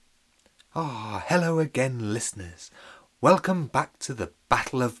Hello again, listeners. Welcome back to the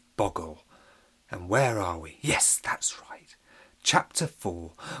Battle of Boggle. And where are we? Yes, that's right. Chapter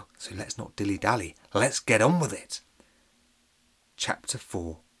 4. So let's not dilly-dally. Let's get on with it. Chapter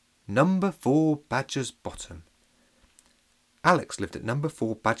 4. Number 4 Badger's Bottom. Alex lived at number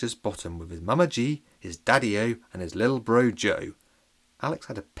 4 Badger's Bottom with his Mama G, his Daddy-O, and his little bro Joe. Alex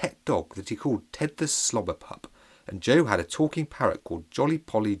had a pet dog that he called Ted the Slobber Pup, and Joe had a talking parrot called Jolly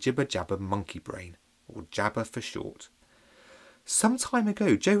Polly Jibber Jabber Monkey Brain, or Jabber for short. Some time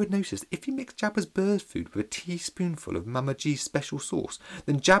ago, Joe had noticed if he mixed Jabber's bird food with a teaspoonful of Mama G's special sauce,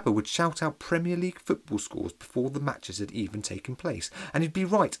 then Jabber would shout out Premier League football scores before the matches had even taken place, and he'd be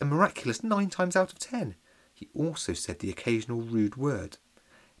right a miraculous 9 times out of 10. He also said the occasional rude word.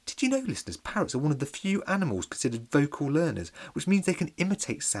 Did you know, listeners, parrots are one of the few animals considered vocal learners, which means they can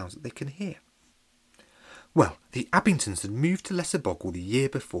imitate sounds that they can hear? Well, the Abbingtons had moved to Lesser Boggle the year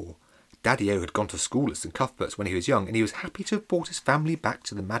before. Daddy-O had gone to school at St Cuthbert's when he was young, and he was happy to have brought his family back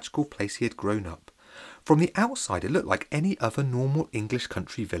to the magical place he had grown up. From the outside, it looked like any other normal English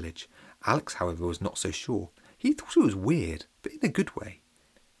country village. Alex, however, was not so sure. He thought it was weird, but in a good way.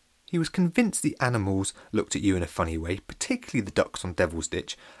 He was convinced the animals looked at you in a funny way, particularly the ducks on Devil's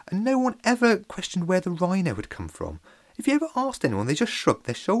Ditch, and no one ever questioned where the rhino had come from. If you ever asked anyone, they just shrugged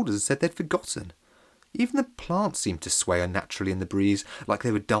their shoulders and said they'd forgotten. Even the plants seemed to sway unnaturally in the breeze, like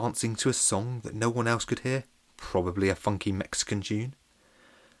they were dancing to a song that no one else could hear, probably a funky Mexican tune.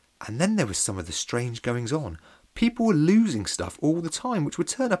 And then there was some of the strange goings-on. People were losing stuff all the time, which would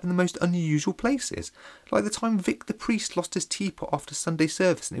turn up in the most unusual places, like the time Vic the priest lost his teapot after Sunday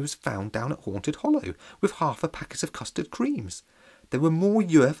service and it was found down at Haunted Hollow, with half a packet of custard creams. There were more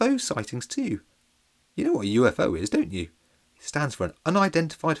UFO sightings too. You know what a UFO is, don't you? It stands for an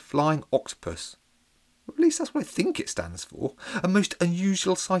unidentified flying octopus. Or at least that's what I think it stands for. A most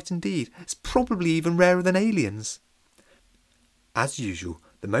unusual sight indeed. It's probably even rarer than aliens. As usual,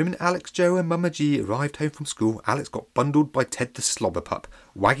 the moment Alex, Joe and Mama G arrived home from school, Alex got bundled by Ted the Slobber Pup,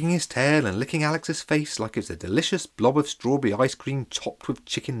 wagging his tail and licking Alex's face like it was a delicious blob of strawberry ice cream topped with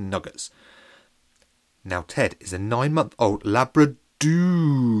chicken nuggets. Now Ted is a 9-month-old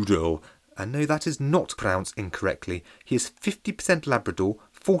Labradoodle, and no, that is not pronounced incorrectly. He is 50% Labrador,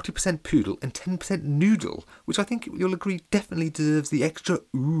 40% poodle and 10% noodle, which I think you'll agree definitely deserves the extra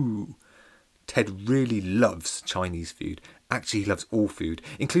ooh. Ted really loves Chinese food. Actually, he loves all food,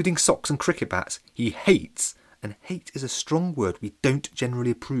 including socks and cricket bats. He hates, and hate is a strong word we don't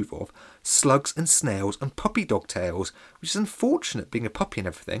generally approve of, slugs and snails and puppy dog tails, which is unfortunate being a puppy and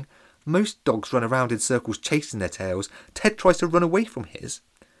everything. Most dogs run around in circles chasing their tails. Ted tries to run away from his.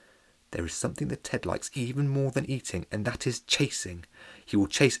 There is something that Ted likes even more than eating, and that is chasing. He will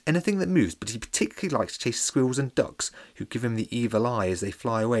chase anything that moves, but he particularly likes to chase squirrels and ducks, who give him the evil eye as they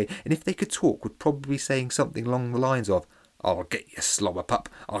fly away, and if they could talk, would probably be saying something along the lines of, "I'll get you, slobber pup,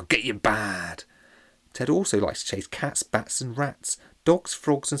 I'll get you bad." Ted also likes to chase cats, bats and rats, dogs,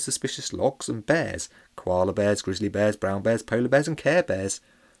 frogs and suspicious logs, and bears, koala bears, grizzly bears, brown bears, polar bears and care bears.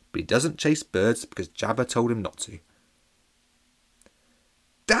 But he doesn't chase birds because Jabber told him not to.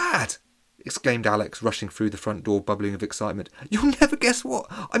 "Dad!" exclaimed Alex, rushing through the front door, bubbling with excitement. "You'll never guess what!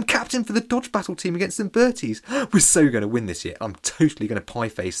 I'm captain for the dodge battle team against St Bertie's. We're so going to win this year. I'm totally going to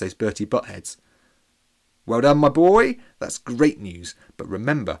pie-face those Bertie buttheads." "Well done, my boy. That's great news. But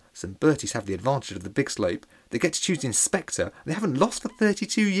remember, St Bertie's have the advantage of the big slope. They get to choose the inspector, and they haven't lost for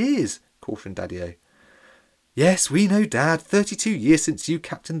 32 years, cautioned Daddy-O. "Yes, we know, Dad. 32 years since you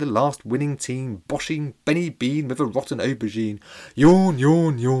captained the last winning team, boshing Benny Bean with a rotten aubergine. Yawn,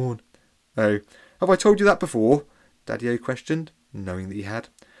 yawn, yawn." "Oh, have I told you that before?" Daddy-O questioned, knowing that he had.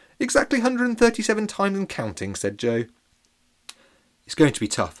 "Exactly 137 times and counting," said Joe. "It's going to be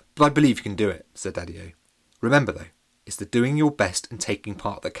tough, but I believe you can do it," said Daddy-O. "Remember, though, it's the doing your best and taking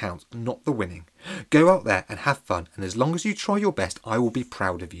part that counts, not the winning. Go out there and have fun, and as long as you try your best, I will be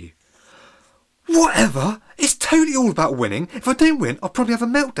proud of you." "Whatever! It's totally all about winning. If I don't win, I'll probably have a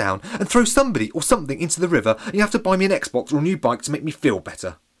meltdown and throw somebody or something into the river, and you have to buy me an Xbox or a new bike to make me feel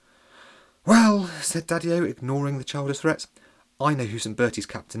better." "Well," said Daddy-O, ignoring the childish threats, "I know who St Bertie's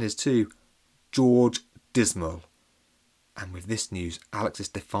captain is too. George Dismal." And with this news, Alex's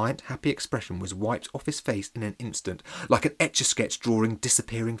defiant, happy expression was wiped off his face in an instant, like an Etch-a-Sketch drawing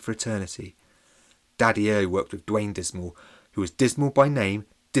disappearing for eternity. Daddy-O worked with Dwayne Dismal, who was dismal by name,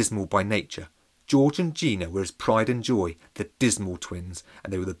 dismal by nature. George and Gina were his pride and joy, the Dismal twins,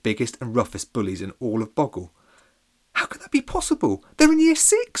 and they were the biggest and roughest bullies in all of Boggle. "How can that be possible? They're in year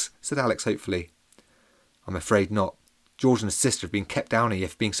 6, said Alex hopefully. "I'm afraid not. George and his sister have been kept down a year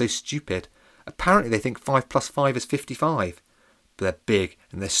for being so stupid. Apparently they think 5 plus 5 is 55. But they're big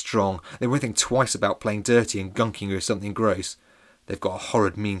and they're strong. They won't think twice about playing dirty and gunking with something gross. They've got a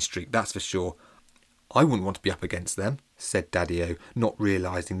horrid mean streak, that's for sure. I wouldn't want to be up against them, said Daddy-O, not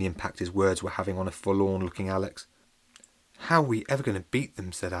realising the impact his words were having on a forlorn-looking Alex. How are we ever going to beat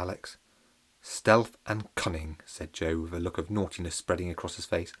them, said Alex. Stealth and cunning, said Joe, with a look of naughtiness spreading across his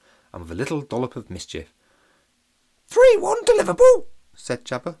face, and with a little dollop of mischief. 3-1 to Liverpool, said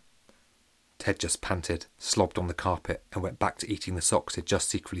Jabber. Ted just panted, slobbed on the carpet, and went back to eating the socks he'd just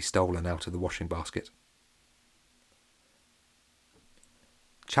secretly stolen out of the washing basket.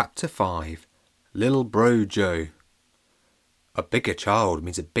 Chapter 5. Little Bro Joe. A bigger child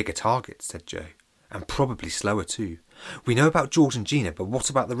means a bigger target, said Joe, and probably slower too. We know about George and Gina, but what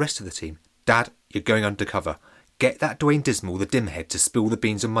about the rest of the team? Dad, you're going undercover. Get that Dwayne Dismal, the dimhead, to spill the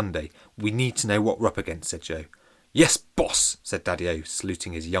beans on Monday. We need to know what we're up against, said Joe. Yes, boss, said Daddy-O,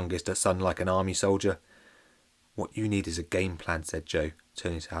 saluting his youngest son like an army soldier. What you need is a game plan, said Joe,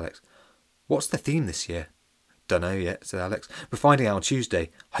 turning to Alex. What's the theme this year? Dunno yet, said Alex. We're finding out on Tuesday.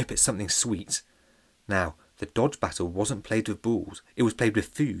 Hope it's something sweet. Now, the dodge battle wasn't played with balls, it was played with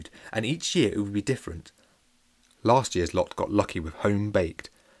food, and each year it would be different. Last year's lot got lucky with home baked.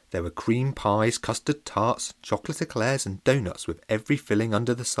 There were cream pies, custard tarts, chocolate eclairs and doughnuts with every filling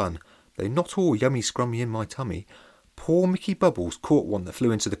under the sun, though not all yummy scrummy in my tummy. Poor Mickey Bubbles caught one that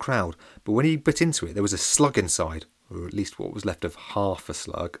flew into the crowd, but when he bit into it there was a slug inside, or at least what was left of half a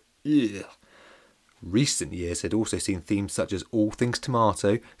slug. Ugh. Recent years had also seen themes such as all things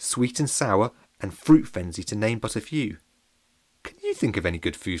tomato, sweet and sour, and fruit frenzy, to name but a few. Can you think of any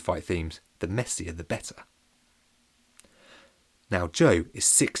good food fight themes? The messier the better. Now Joe is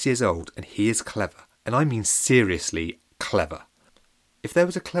 6 years old and he is clever, and I mean seriously clever. If there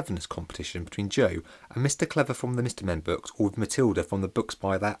was a cleverness competition between Joe and Mr. Clever from the Mr. Men books, or with Matilda from the books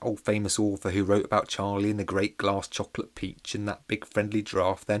by that old famous author who wrote about Charlie and the Great Glass Chocolate Peach and that big friendly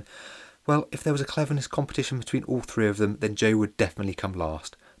giraffe, then, well, if there was a cleverness competition between all three of them, then Joe would definitely come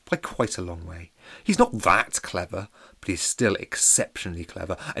last, by quite a long way. He's not that clever, but he's still exceptionally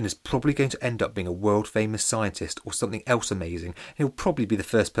clever, and is probably going to end up being a world-famous scientist or something else amazing. And he'll probably be the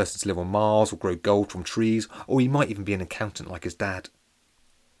first person to live on Mars or grow gold from trees, or he might even be an accountant like his dad.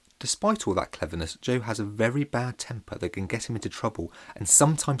 Despite all that cleverness, Joe has a very bad temper that can get him into trouble, and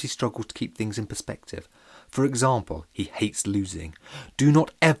sometimes he struggles to keep things in perspective. For example, he hates losing. Do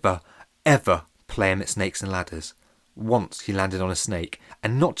not ever play him at snakes and ladders. Once he landed on a snake,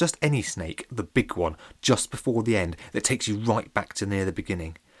 and not just any snake, the big one, just before the end, that takes you right back to near the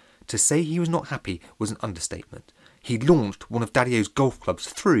beginning. To say he was not happy was an understatement. He launched one of Daddy-O's golf clubs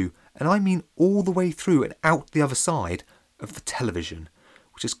through, and I mean all the way through and out the other side, of the television,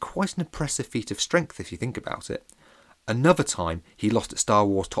 which is quite an impressive feat of strength if you think about it. Another time he lost at Star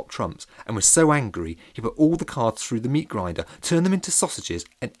Wars Top Trumps and was so angry he put all the cards through the meat grinder, turned them into sausages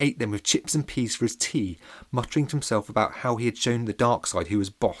and ate them with chips and peas for his tea, muttering to himself about how he had shown the dark side who was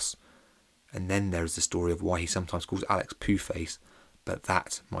boss. And then there is the story of why he sometimes calls Alex Pooh-Face, but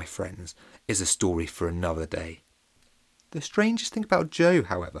that, my friends, is a story for another day. The strangest thing about Joe,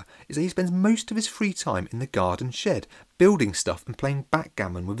 however, is that he spends most of his free time in the garden shed, building stuff and playing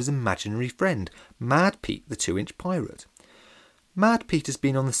backgammon with his imaginary friend, Mad Pete the 2-inch pirate. Mad Pete has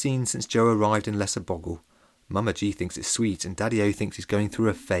been on the scene since Joe arrived in Lesser Boggle. Mama G thinks it's sweet and Daddy-O thinks he's going through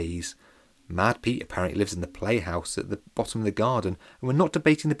a phase. Mad Pete apparently lives in the playhouse at the bottom of the garden, and we're not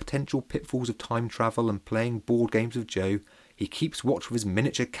debating the potential pitfalls of time travel and playing board games with Joe. He keeps watch with his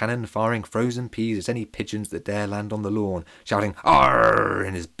miniature cannon, firing frozen peas at any pigeons that dare land on the lawn, shouting "Arr!"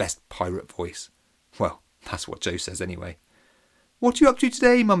 in his best pirate voice. Well, that's what Joe says anyway. "What are you up to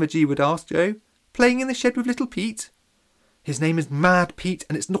today?" Mama G would ask Joe. "Playing in the shed with little Pete?" "His name is Mad Pete,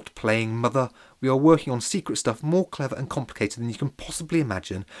 and it's not playing, Mother. We are working on secret stuff more clever and complicated than you can possibly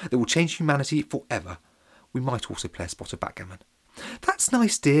imagine that will change humanity forever. We might also play a spot of backgammon." "That's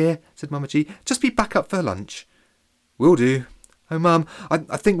nice, dear," said Mama G. "Just be back up for lunch." "Will do. Oh, Mum,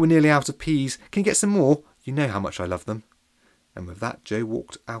 I think we're nearly out of peas. Can you get some more? You know how much I love them." And with that, Joe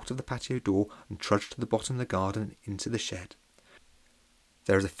walked out of the patio door and trudged to the bottom of the garden and into the shed.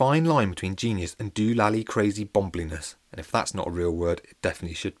 There is a fine line between genius and doolally crazy bombliness, and if that's not a real word, it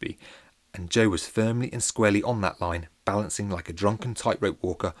definitely should be. And Joe was firmly and squarely on that line, balancing like a drunken tightrope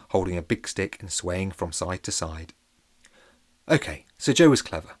walker, holding a big stick and swaying from side to side. Okay, so Joe was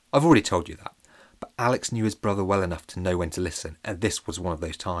clever. I've already told you that. But Alex knew his brother well enough to know when to listen, and this was one of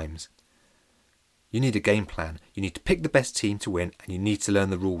those times. "You need a game plan. You need to pick the best team to win, and you need to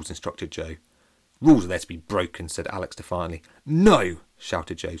learn the rules," instructed Joe. "Rules are there to be broken," said Alex defiantly. "No!"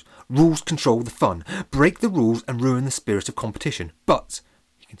 shouted Joe. "Rules control the fun. Break the rules and ruin the spirit of competition. But,"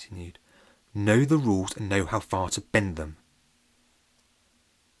 he continued, "know the rules and know how far to bend them."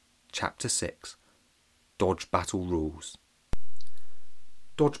 Chapter 6. Dodge Battle Rules.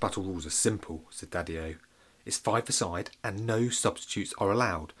 Dodge Battle Rules are simple, said Daddy-O. It's 5-a-side and no substitutes are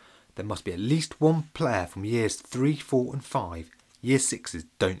allowed. There must be at least one player from years 3, 4 and 5. Year 6s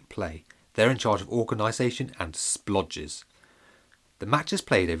don't play. They're in charge of organisation and splodges. The match is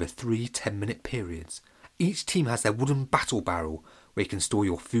played over 3 10-minute periods. Each team has their wooden battle barrel where you can store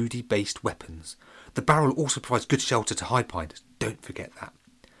your foodie-based weapons. The barrel also provides good shelter to hide behind. Don't forget that.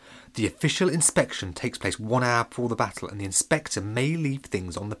 The official inspection takes place 1 hour before the battle, and the inspector may leave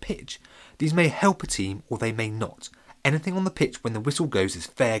things on the pitch. These may help a team or they may not. Anything on the pitch when the whistle goes is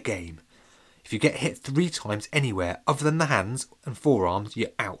fair game. If you get hit 3 times anywhere other than the hands and forearms, you're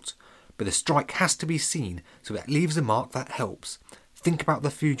out. But the strike has to be seen, so if that leaves a mark, that helps. Think about the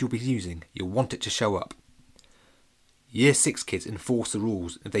food you'll be using. You'll want it to show up. Year 6 kids enforce the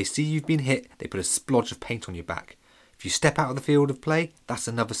rules. If they see you've been hit, they put a splodge of paint on your back. If you step out of the field of play, that's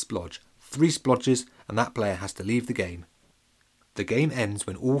another splodge. 3 splodges and that player has to leave the game. The game ends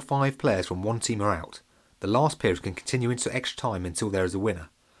when all 5 players from one team are out. The last period can continue into extra time until there is a winner.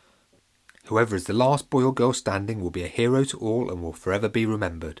 Whoever is the last boy or girl standing will be a hero to all and will forever be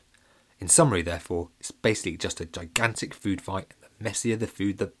remembered. In summary, therefore, it's basically just a gigantic food fight, and the messier the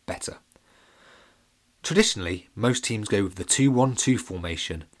food, the better. Traditionally, most teams go with the 2-1-2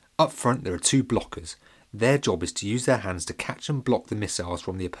 formation. Up front, there are 2 blockers. Their job is to use their hands to catch and block the missiles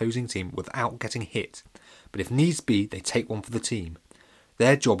from the opposing team without getting hit. But if needs be, they take one for the team.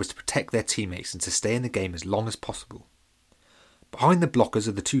 Their job is to protect their teammates and to stay in the game as long as possible. Behind the blockers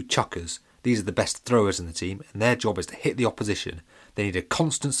are the 2 chuckers. These are the best throwers in the team, and their job is to hit the opposition. They need a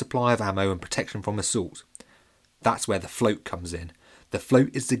constant supply of ammo and protection from assault. That's where the float comes in. The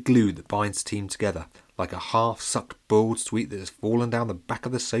float is the glue that binds the team together, like a half-sucked boiled sweet that has fallen down the back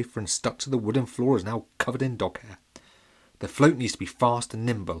of the sofa and stuck to the wooden floor is now covered in dog hair. The float needs to be fast and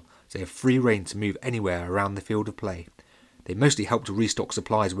nimble, so they have free rein to move anywhere around the field of play. They mostly help to restock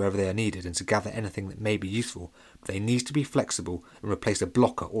supplies wherever they are needed and to gather anything that may be useful, but they need to be flexible and replace a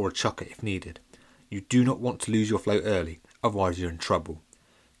blocker or a chucker if needed. You do not want to lose your float early, otherwise you're in trouble.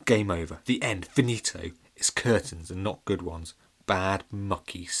 Game over. The end. Finito. It's curtains and not good ones. Bad,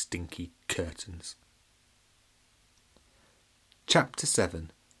 mucky, stinky curtains. Chapter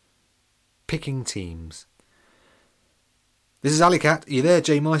 7. Picking teams. This is Alicat. Are you there,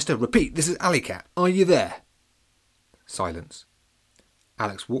 J Meister? Repeat, this is Alicat. Are you there? Silence.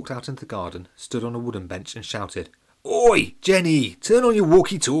 Alex walked out into the garden, stood on a wooden bench and shouted, "Oi, Jenny, turn on your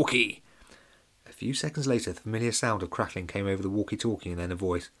walkie-talkie." A few seconds later, the familiar sound of crackling came over the walkie-talkie and then a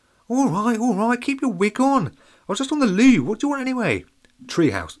voice. All right, keep your wig on. I was just on the loo. What do you want anyway?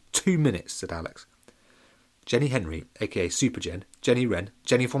 Treehouse, 2 minutes, said Alex. Jenny Henry, aka Super Jen, Jenny Wren,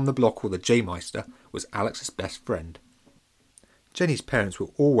 Jenny from the block or the J-Meister, was Alex's best friend. Jenny's parents were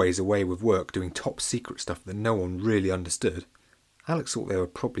always away with work doing top secret stuff that no one really understood. Alex thought they were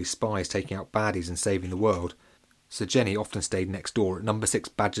probably spies taking out baddies and saving the world, so Jenny often stayed next door at number 6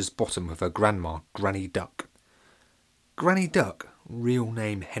 Badger's Bottom with her grandma, Granny Duck. Granny Duck, real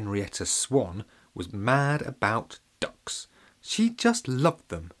name Henrietta Swan, was mad about ducks. She just loved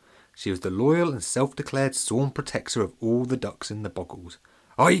them. She was the loyal and self-declared sworn protector of all the ducks in the boggles.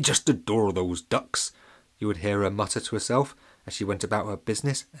 "I just adore those ducks," you would hear her mutter to herself as she went about her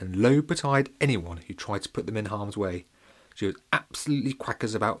business and low-but-eyed anyone who tried to put them in harm's way. She was absolutely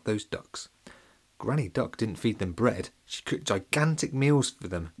quackers about those ducks. Granny Duck didn't feed them bread. She cooked gigantic meals for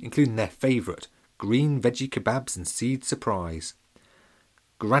them, including their favourite, green veggie kebabs and seed surprise.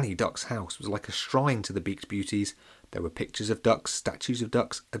 Granny Duck's house was like a shrine to the beaked beauties. There were pictures of ducks, statues of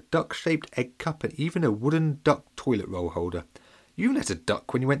ducks, a duck-shaped egg cup and even a wooden duck toilet roll holder. You even had a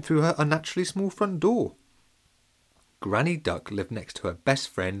duck when you went through her unnaturally small front door. Granny Duck lived next to her best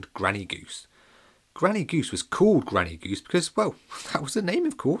friend, Granny Goose. Granny Goose was called Granny Goose because, well, that was her name,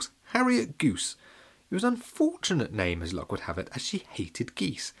 of course, Harriet Goose. It was an unfortunate name, as luck would have it, as she hated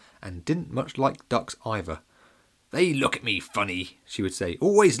geese, and didn't much like ducks either. "They look at me funny," she would say,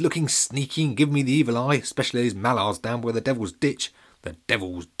 "always looking sneaky and giving me the evil eye, especially those mallards down by the Devil's Ditch. The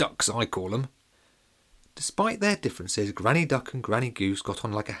Devil's Ducks, I call them." Despite their differences, Granny Duck and Granny Goose got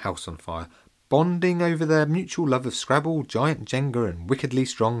on like a house on fire, bonding over their mutual love of Scrabble, giant Jenga and wickedly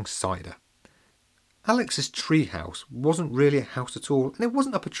strong cider. Alex's tree house wasn't really a house at all, and it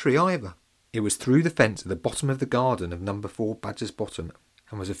wasn't up a tree either. It was through the fence at the bottom of the garden of number 4 Badger's Bottom,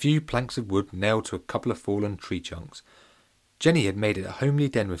 and was a few planks of wood nailed to a couple of fallen tree chunks. Jenny had made it a homely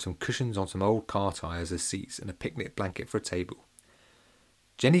den with some cushions on some old car tyres as seats and a picnic blanket for a table.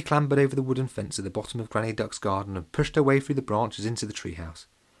 Jenny clambered over the wooden fence at the bottom of Granny Duck's garden and pushed her way through the branches into the treehouse.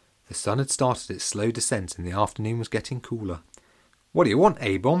 The sun had started its slow descent and the afternoon was getting cooler. "What do you want,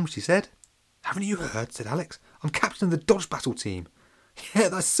 A-Bomb?" she said. "Haven't you heard?" said Alex. "I'm captain of the dodge battle team." "Yeah,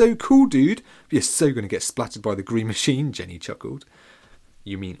 that's so cool, dude. You're so going to get splattered by the green machine," Jenny chuckled.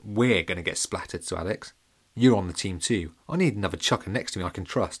 "You mean we're going to get splattered," said Alex. "You're on the team too. I need another chucker next to me I can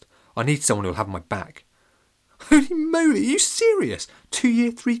trust. I need someone who'll have my back." "Holy moly, are you serious? 2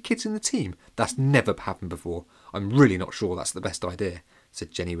 Year 3 kids in the team? That's never happened before. I'm really not sure that's the best idea,"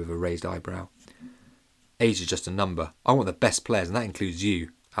 said Jenny with a raised eyebrow. "Age is just a number. I want the best players, and that includes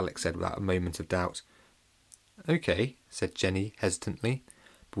you," Alex said without a moment of doubt. "OK," said Jenny hesitantly.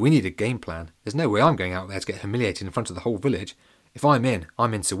 "But we need a game plan. There's no way I'm going out there to get humiliated in front of the whole village. If I'm in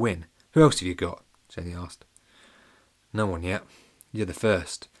to win. Who else have you got?" Jenny asked. "No one yet. You're the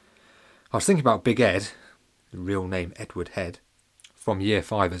first. I was thinking about Big Ed," the real name Edward Head, "from Year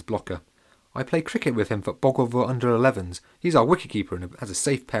 5 as blocker. I play cricket with him for Boggleville under-11s. He's our wicketkeeper and has a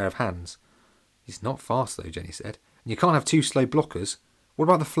safe pair of hands." "He's not fast though," Jenny said. "And you can't have 2 slow blockers. What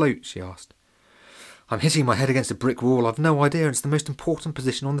about the float?" she asked. "I'm hitting my head against a brick wall. I've no idea. It's the most important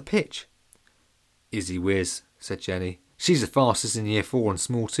position on the pitch." "Izzy Whiz," said Jenny. "She's the fastest in Year 4 and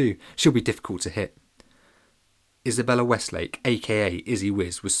small too. She'll be difficult to hit." Isabella Westlake, a.k.a. Izzy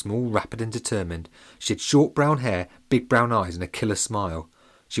Whiz, was small, rapid and determined. She had short brown hair, big brown eyes and a killer smile.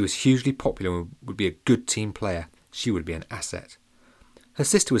 She was hugely popular and would be a good team player. She would be an asset. "Her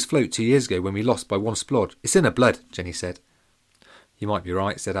sister was float 2 years ago when we lost by 1 splod. It's in her blood," Jenny said. "You might be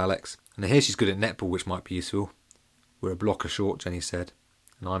right," said Alex. "And I hear she's good at netball, which might be useful." "We're a blocker short," Jenny said.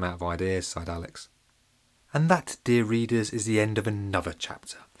 "And I'm out of ideas," sighed Alex. And that, dear readers, is the end of another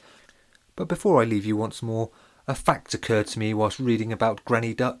chapter. But before I leave you once more, a fact occurred to me whilst reading about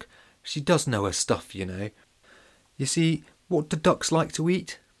Granny Duck. She does know her stuff, you know. You see, what do ducks like to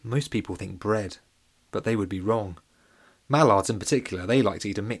eat? Most people think bread, but they would be wrong. Mallards in particular, they like to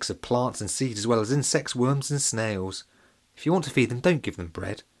eat a mix of plants and seeds as well as insects, worms and snails. If you want to feed them, don't give them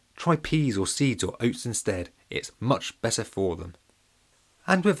bread. Try peas or seeds or oats instead. It's much better for them.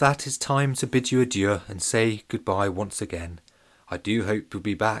 And with that, it's time to bid you adieu and say goodbye once again. I do hope you'll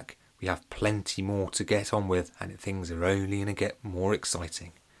be back. We have plenty more to get on with, and things are only going to get more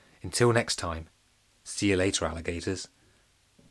exciting. Until next time, see you later, alligators.